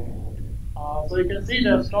reasonable. So you can see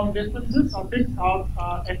there are strong differences. I picked out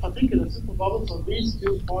a particular superbubble, so these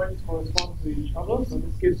 2 points correspond to each other, so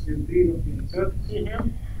this gives you a feel of the uncertainty here.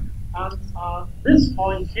 And this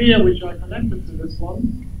point here, which I connected to this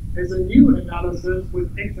one, is a new analysis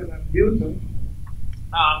with Hickson and Newton,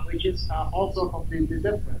 which is also completely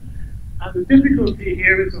different. And the difficulty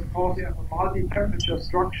here is, of course, you have a multi-temperature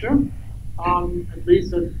structure. At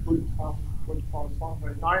least that would correspond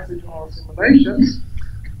very nicely to our simulations.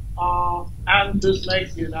 And this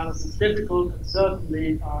makes the analysis difficult, and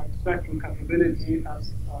certainly spectral capability,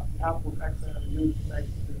 as we have with X-ray and Newton, makes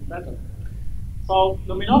it even better. So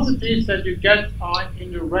luminosities that you get are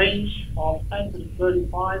in the range of 10 to the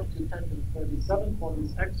 35 to 10 to the 37 for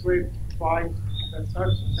these X-ray bright, that's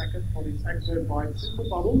Hertz per second for these X-ray bright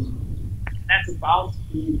superbubbles. That's about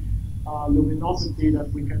the luminosity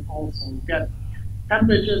that we can also get.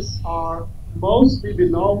 Temperatures are mostly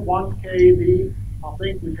below 1 keV. I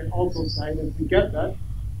think we can also say that we get that.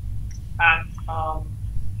 And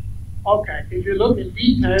okay, if you look in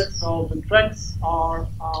detail, so the tracks are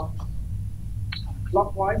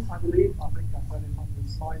clockwise, I believe. I think I said it on the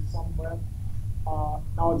slide somewhere.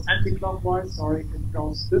 Now it's anti-clockwise, sorry, it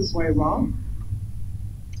goes this way around.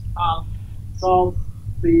 So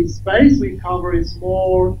the space we cover is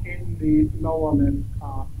more in the lower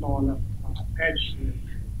left edge here.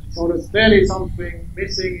 So there's clearly something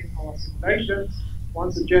missing in our simulations. One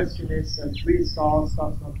suggestion is that 3 stars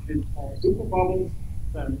does not fit all superbubbles,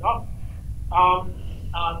 fair enough. And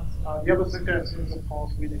the other suggestion is, of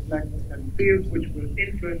course, we neglect magnetic fields, which will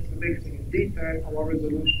influence the mixing in detail. Our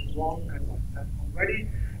resolution is wrong, as I said already.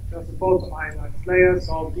 Just a photoionized layer,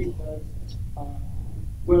 so details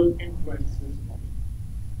will influence this problem.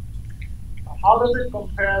 How does it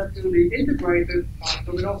compare to the integrated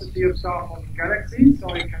luminosity of star-forming galaxies?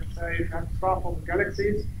 So you can say if you have star-forming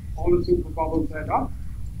galaxies, all the superbubbles add up.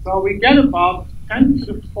 So we get about 10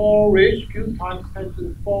 to the 4-ish, Q times 10 to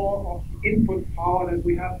the 4 of the input power that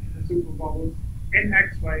we have in the superbubbles in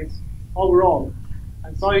X-rays overall.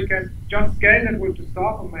 And so you can just scale it with the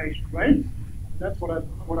star formation rate. And that's what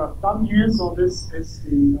I've done here. So this is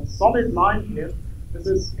the solid line here. This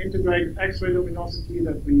is integrated X-ray luminosity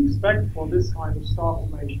that we expect for this kind of star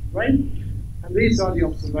formation rate. And these are the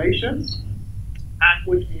observations. And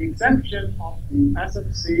with the exception of the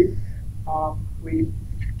SMC, we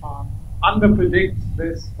underpredict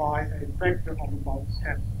this by a factor of about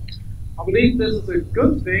 10. I believe this is a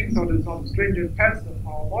good thing, so there's not a stringent test of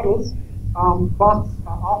our models. But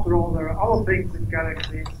after all, there are other things in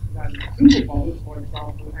galaxies than superbubbles, for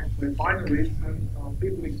example, X-ray binaries, and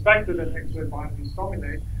people expected that X-ray binaries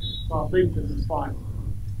dominate, so I think this is fine.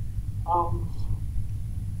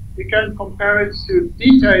 We can compare it to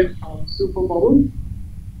detailed superbubble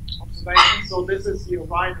observations. So this is the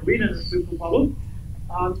Orion Readiness superbubble,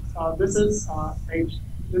 and this is H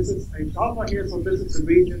alpha here. So this is the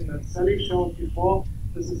region that Sally showed before.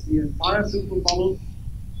 This is the entire superbubble,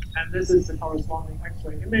 and this is the corresponding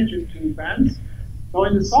X-ray image in 2 bands. So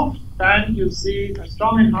in the soft band, you see a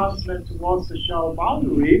strong enhancement towards the shell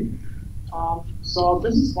boundary, So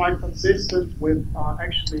this is quite consistent with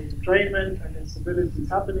actually entrainment and instabilities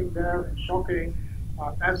happening there and shocking,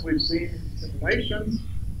 as we've seen in simulations.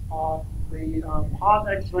 The hard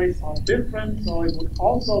X-rays are different, so it would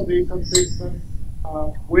also be consistent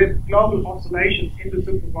with global oscillations in the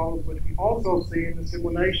superbubbles, which we also see in the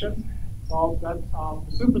simulations. So that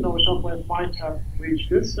the supernova shockwave might have reached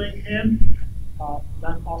this thing here,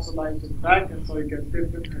 then oscillated back, and so you get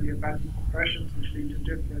different adiabatic compressions, which lead to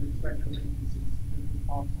different spectral indices in different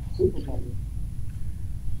parts of the superbubble.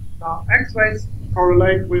 Now, X-rays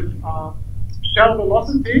correlate with shell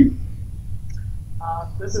velocity.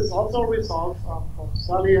 This is also a result from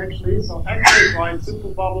study, actually. So X-ray bright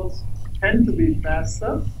superbubbles tend to be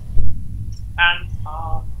faster. And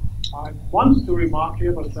I want to remark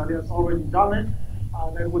here, but Sally has already done it,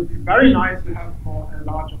 that it would be very nice to have a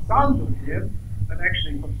larger sample here that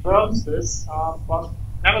actually confirms this. But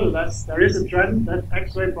nevertheless, there is a trend that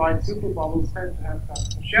X-ray bright superbubbles tend to have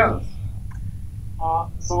faster shells.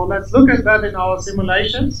 So let's look at that in our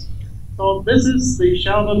simulations. So this is the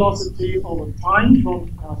shell velocity over time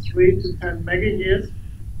from 3 to 10 megayears,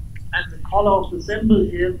 and the color of the symbol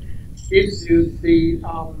here gives you the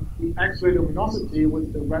X-ray luminosity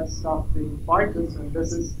with the red stuff being brightest, and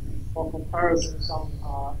this is for comparison some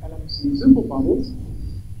LMC superbubbles.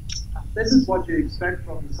 This is what you expect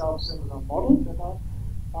from the self-similar model that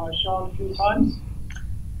I've shown a few times.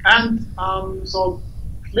 And so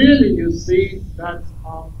clearly you see that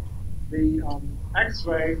the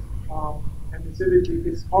X-ray emissivity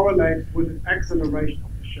is correlated with an acceleration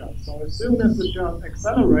of the shell. So as soon as the shell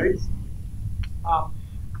accelerates,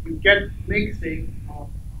 you get mixing,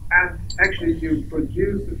 and actually you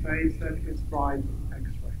produce the phase that is bright in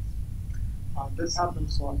X-rays. This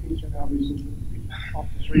happens for each and every of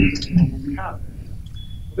the three supernovas we have.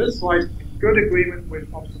 This is quite in good agreement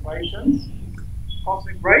with observations.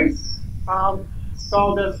 Cosmic rays.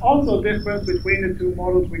 So there's also a difference between the two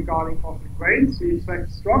models regarding cosmic rays. We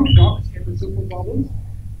expect strong shocks in the superbubbles.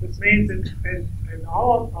 This means in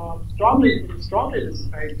our strongly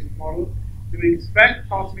dissipated model, we expect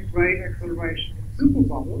cosmic ray acceleration in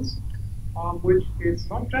superbubbles, which is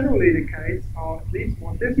not generally the case, or at least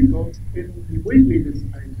more difficult in the weakly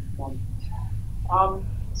dissipated model.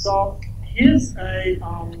 So here's a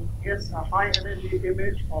high energy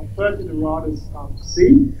image of 30 Doradus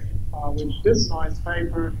C, which this nice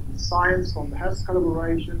paper in Science from the Hess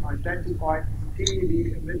collaboration identified as a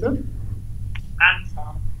TeV emitter. And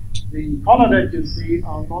the color that you see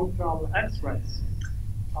are non-thermal X-rays.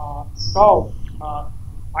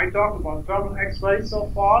 I talked about thermal X-rays so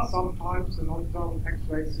far. Sometimes the non-thermal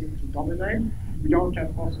X-rays seem to dominate. We don't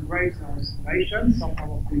have cosmic rays in our simulations. Some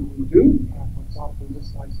other people do. For example,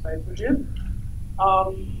 this nice paper here.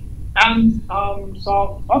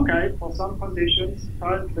 Okay, for some conditions,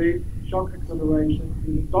 currently shock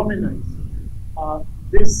acceleration dominates.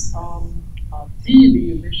 This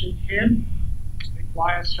TeV emission here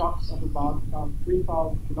requires shocks of about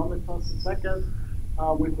 3,000 kilometers a second,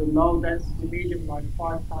 with a low density medium like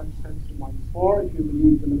 5 times 10 to the minus 4, if you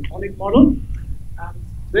believe the electronic model. And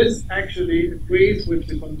this actually agrees with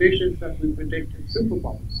the conditions that we predict in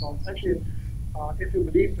superbubbles. So it's actually, if you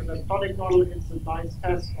believe the electronic model, it's a nice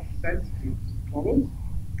test of the density of superbubbles.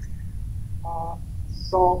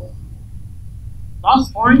 So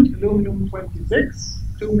last point, aluminum 26.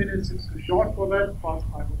 2 minutes is too short for that, but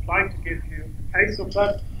I would like to give you a case of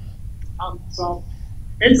that. So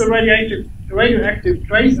it's a radioactive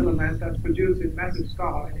trace element that's produced in massive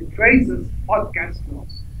scale, and it traces hot gas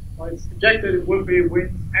flows. So it's injected in would-be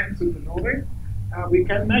winds and supernovae. We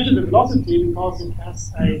can measure the velocity because it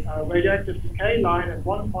has a radioactive decay line at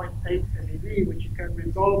 1.8 MeV, which you can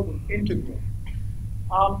resolve with integral.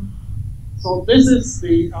 So this is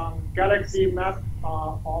the galaxy map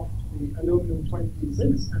of the aluminum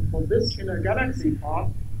 26, and for this inner galaxy part,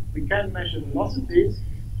 we can measure velocities.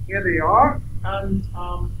 Here they are, and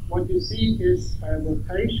what you see is a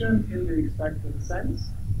rotation in the expected sense.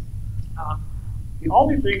 The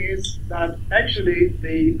only thing is that actually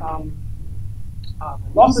the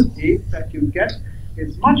velocity that you get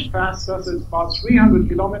is much faster, so it's about 300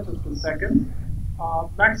 kilometers per second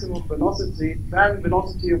maximum velocity than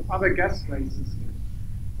velocity of other gas traces.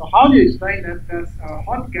 So how do you explain that? There's a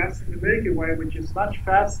hot gas in the Milky Way which is much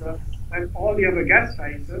faster than all the other gas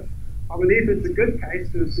phases. I believe it's a good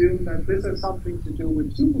case to assume that this has something to do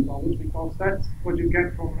with superbubbles, because that's what you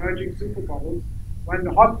get from merging superbubbles when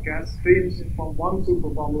the hot gas streams from one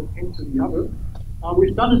superbubble into the other.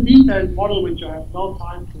 We've done a detailed model which I have no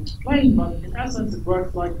time to explain, but in essence it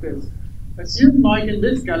works like this. Assume, like in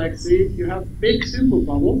this galaxy, you have big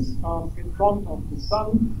superbubbles in front of the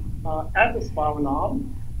sun at the spiral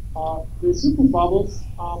arm, The superbubbles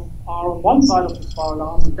are on one side of the spiral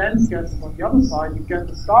arm, the dense gases on the other side. You get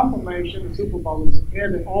the star formation, the superbubbles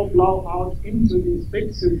appear, they all blow out into these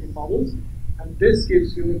big superbubbles, and this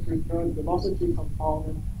gives you a preferred velocity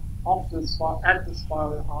component of the at the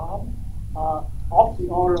spiral arm of the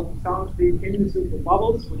order of the sound speed in the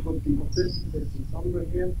superbubbles, which would be consistent with this number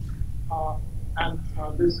here, and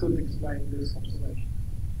this could explain this observation.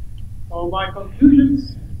 So my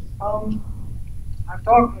conclusions. I've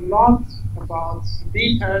talked a lot about the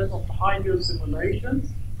details of the hydro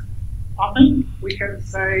simulations. I think we can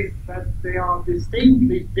say that they are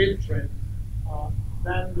distinctly different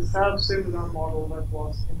than the self-similar model that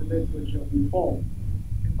was in the literature before.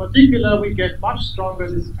 In particular, we get much stronger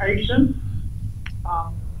dissipation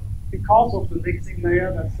because of the mixing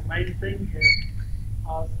layer. That's the main thing here.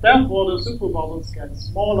 Therefore, the superbubbles get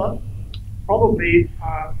smaller. Probably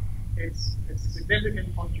it's a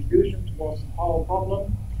significant contribution towards the power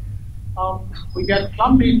problem. We get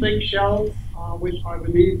clumpy thick shells, which I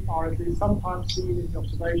believe are at least sometimes seen in the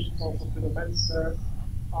observations of the filaments there.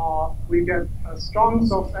 We get a strong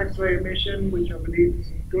soft X-ray emission, which I believe is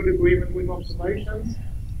in good agreement with observations.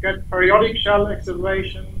 Get periodic shell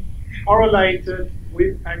acceleration correlated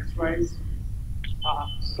with X-rays.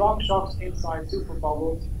 Strong shocks inside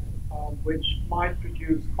superbubbles, which might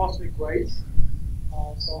produce cosmic rays.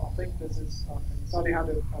 So I think this is, Sally had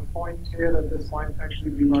a point here that this might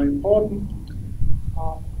actually be very important.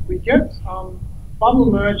 We get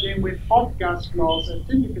bubble merging with hot gas flows at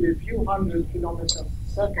typically a few hundred kilometers a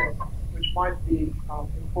second, which might be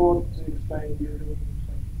important to explain the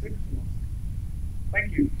 26 laws.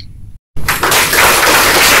 Thank you.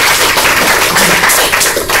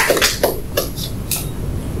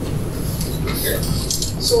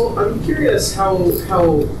 So I'm curious how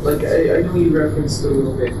like I know you referenced a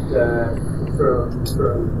little bit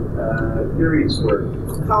from Yuri's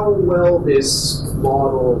work, how well this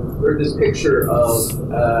model or this picture of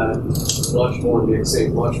much more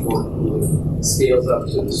mixing, much more cooling scales up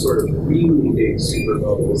to the sort of really big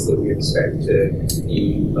superbubbles that we expect to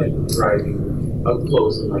be like driving out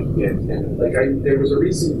close and like the antenna. Like there was a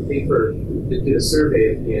recent paper that did a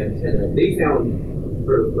survey of the antenna. They found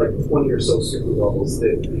for like 20 or so superbubbles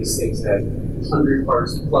that these things had 100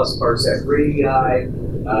 plus parsec radii,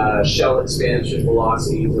 shell expansion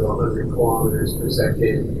velocities of 100 kilometers per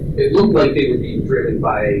second. It looked like they would be driven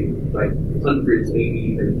by like hundreds, maybe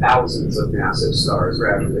even thousands of massive stars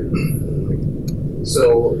rather than.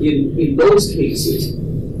 So in those cases,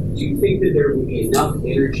 do you think that there would be enough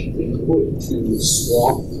energy input to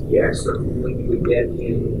swamp the extra cooling you would get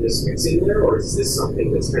in this mixing layer, or is this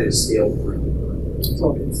something that's kind of scaled through?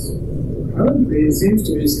 So currently it seems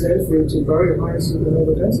to be scaled through to very high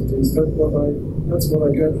supernova densities. That's what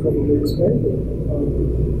I get from this paper.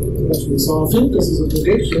 Especially. So I think this is a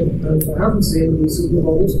prediction, and I haven't seen the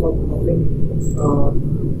supernovas, but I think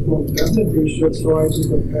one definitely should try to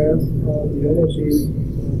compare the energy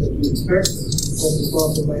that you expect from the star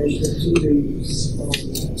formation to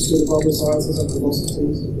the bubble sizes and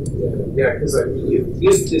velocities. Yeah, because I mean,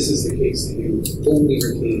 if this is the case that you only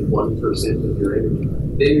retain 1% of your energy,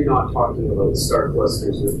 then you're not talking about star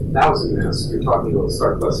clusters with 1,000 masses. You're talking about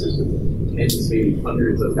star clusters with tens, maybe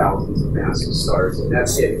hundreds of thousands of massive stars, and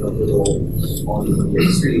that's getting a little on the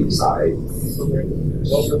extreme side.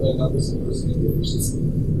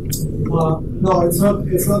 No, it's not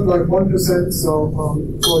like 1%. So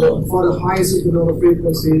for the high supernova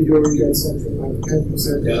frequency, you will get something like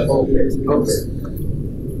 10%. Yeah, okay.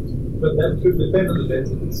 But that could depend on the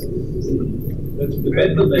density. That would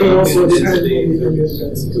depend on the density.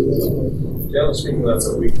 Yeah, I was thinking that's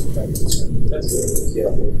a weak effect. That's good.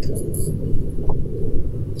 Yeah.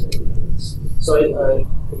 So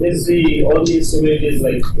all these similarities,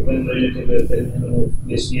 like when related to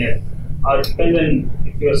this year, are dependent.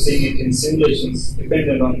 If you are seeing it in simulations,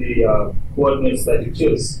 dependent on the coordinates that you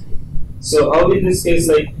choose. So how in this case,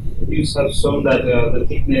 like you have shown that the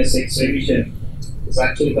thickness X emission is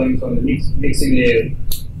actually coming from the mixing layer,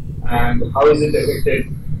 and how is it affected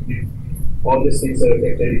if all these things are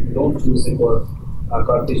affected if you don't choose it for a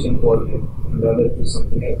Cartesian coordinate and rather choose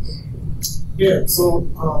something else? Yeah, so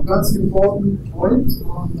that's an important point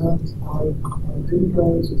that I didn't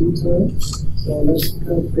go into detail. So let's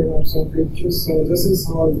bring up some pictures. So this is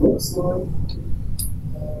how it looks like.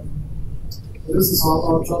 This is how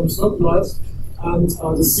our jumps look like. And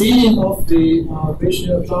the seeding of the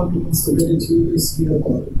visual jumping instability is here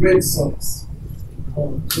by the grid size.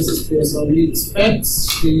 This is clear. So we expect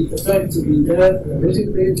the effect to be there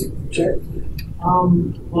analytically to check.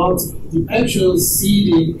 But the actual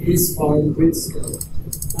seeding is by the grid scale.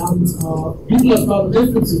 And people have done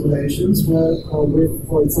different simulations where, with,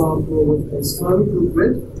 for example, with a spherical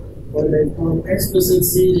grid, where they've done explicit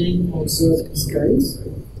seeding on certain scales.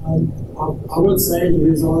 And I would say the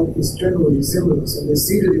result is generally similar. So they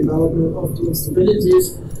see the development of the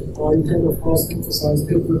instabilities, or you can, of course, emphasize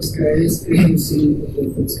different scales if you see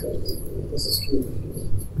different scales. This is true.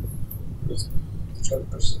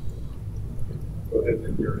 Go ahead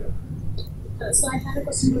and hear it. So I had a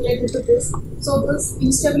question related to this. So this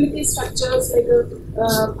instability structures, like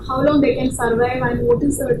how long they can survive, and what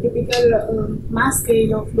is the typical mass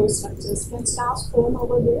scale of those structures? Can stars form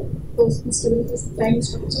over there? Those instability tiny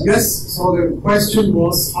structures? Yes. So the question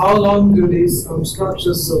was, how long do these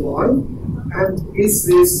structures survive, and is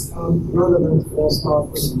this relevant for star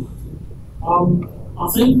formation? I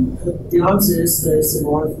think the answer is they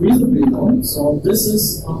survive reasonably long. So this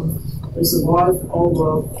is they survive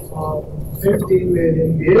over 15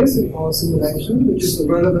 million years in our simulation, which is a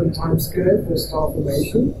relevant time scale for star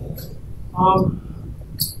formation.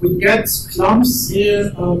 We get clumps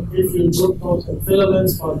here if you look not at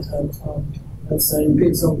filaments, but at, let's say,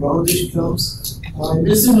 big some roundish clumps. In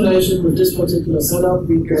this simulation, with this particular setup,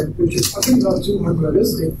 we get, which is I think not too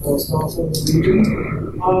unrealistic for star forming region,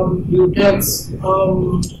 you get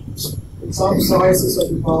some sizes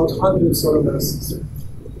of about 100 solar masses.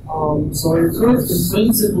 So you could, in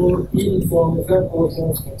principle, even form a flat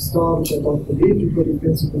order star, which I don't believe you could in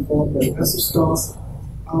principle form very massive stars.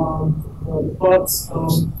 But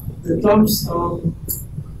the clumps,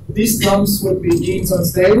 these clumps would be genes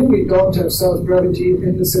unstable. We don't have self-gravity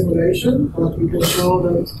in the simulation, but we can show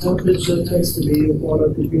that temperature tends to be of order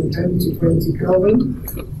between 10 to 20 Kelvin,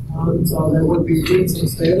 and there would be genes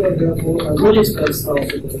unstable, and therefore I would expect star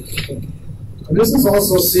formation. And this is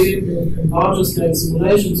also seen in larger scale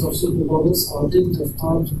simulations of superbubbles. I didn't have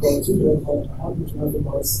time to go to them, but I happen to have a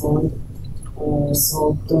nice slide.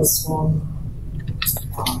 So that's one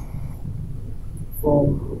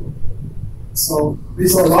so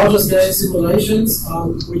these are larger scale simulations,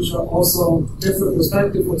 which are also different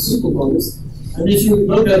perspective on superbubbles. And if you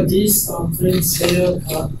look at these things here,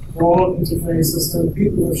 wall interfaces, then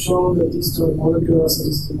people have shown that these two molecules, so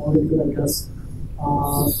this is the molecule, I guess,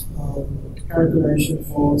 calculation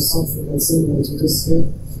for something that's similar to this here,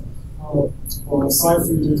 or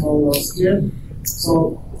Cypher did all last year.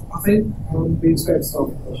 So I think we expect star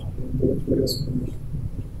formation in the explanation.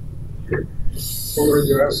 What were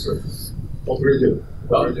your answers? What were you doing?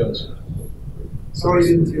 Sorry,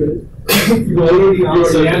 didn't hear it. You already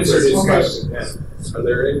answered this Okay. question. Yeah. Are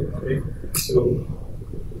there any? Okay. So,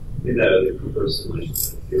 in the Cooper solution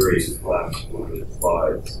theory flash one of the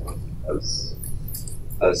slides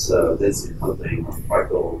as density something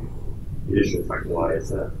fractal, usually fractalize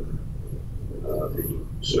that they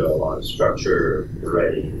show a lot of structure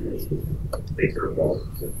already in the thicker wall.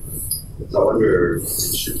 So I wonder,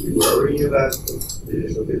 should we worry about the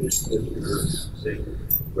initial conditions that you're saying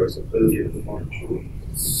versatility of the function?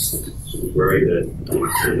 Should we worry that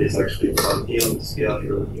it is actually funky on the scale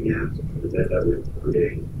you're looking at, and that would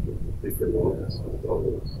create thicker walls and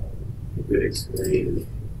bubbles? You could explain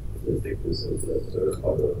the thickness of the sort of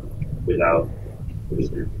bubble without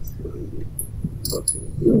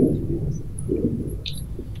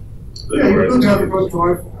Yeah, you could have a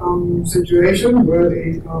contrived situation where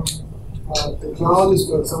the cloud is,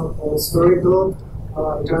 for example, spherical.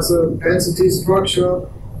 It has a density structure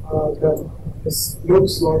that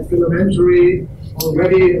looks like filamentary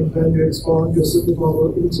already, and then you expand your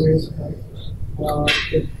superbubble into it,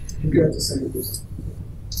 and you get the same result.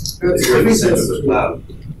 If you're in the center of the cloud.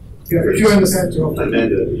 Yeah, if you're in the center of the cloud. And then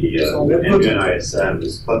the NGNISM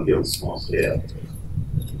is clunky on small scale.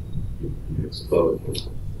 You explode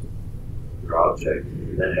your object,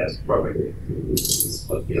 and then it has probably this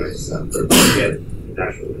clunky ISM, but you get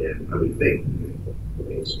naturally, I would think,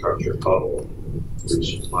 a structure bubble,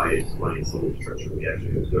 which might explain some of the structure we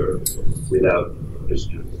actually observe without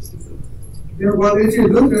additional. Yeah, well, if you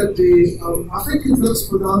look at the, I think it looks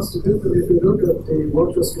pronounced a bit, but if you look at the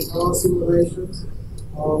Rogers guitar simulations,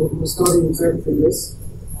 we study exactly this.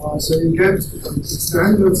 So you get a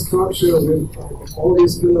standard structure with all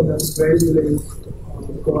these filaments radially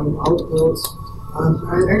going outwards, and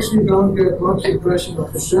I actually don't get much impression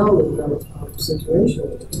of the shell in that situation.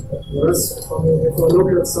 Whereas, I mean, if I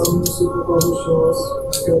look at some superbubble shells,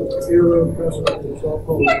 I get a clearer impression of the shell,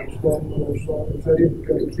 if I didn't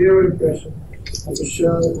get a clearer impression of the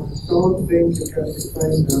shell, I don't think you can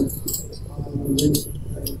explain that with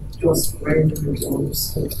just randomly on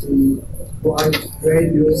the wide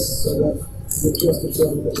radius, so that just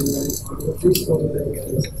determine that we at least for the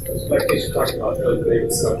Like they should talk about the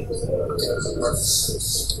big structures.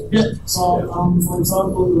 Yeah, so for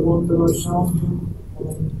example, the one that I've shown you,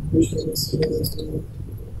 which is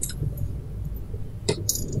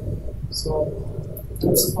so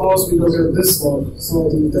let's suppose we look at this one, so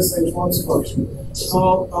this H1 structure.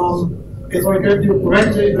 So if I get you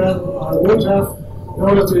correctly, then I would have, in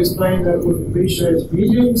order to explain that with V-shaped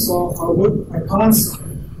medium, so I can't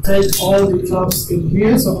take all the clumps in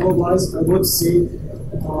here, so otherwise I would see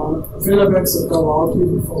filaments that go out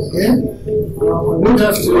even from here. I would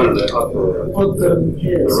have to put them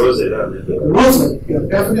here. The rosette, yeah,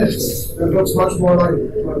 definitely. That looks much more like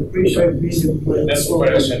V-shaped medium. That's the point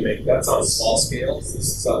I was trying to make. That's on small scales.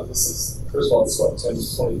 This is first of all, it's what, 10 to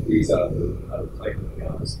 20 degrees out of the plane, to be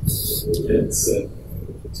honest. It's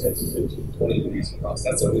 10 to 15, 20 degrees across.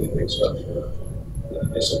 That's a really big structure. The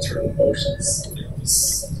initial turn of motions,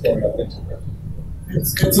 just going up into it.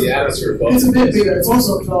 It's the atmosphere above. It's a bit bigger. It's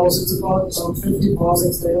also close. It's about 50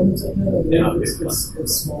 parsecs diameter. Yeah,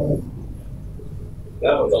 it's smaller.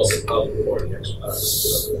 That one's also probably more the actual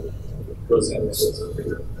rosette.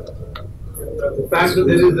 The fact that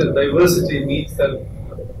there is a diversity means that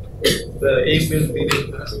the aqueous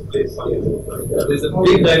medium has to play something. There's a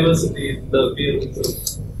big diversity in the field.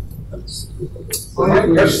 My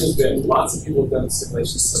impression has been lots of people have done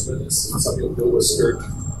simulations similar to this, and some people go with skirt.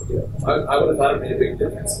 I would have thought it made a big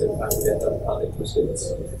difference if I could get them how they pushed it.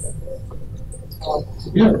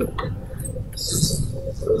 Yeah.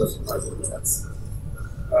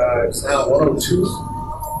 It's now 1:02,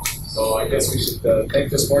 so I guess we should thank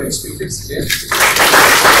this morning's speakers again.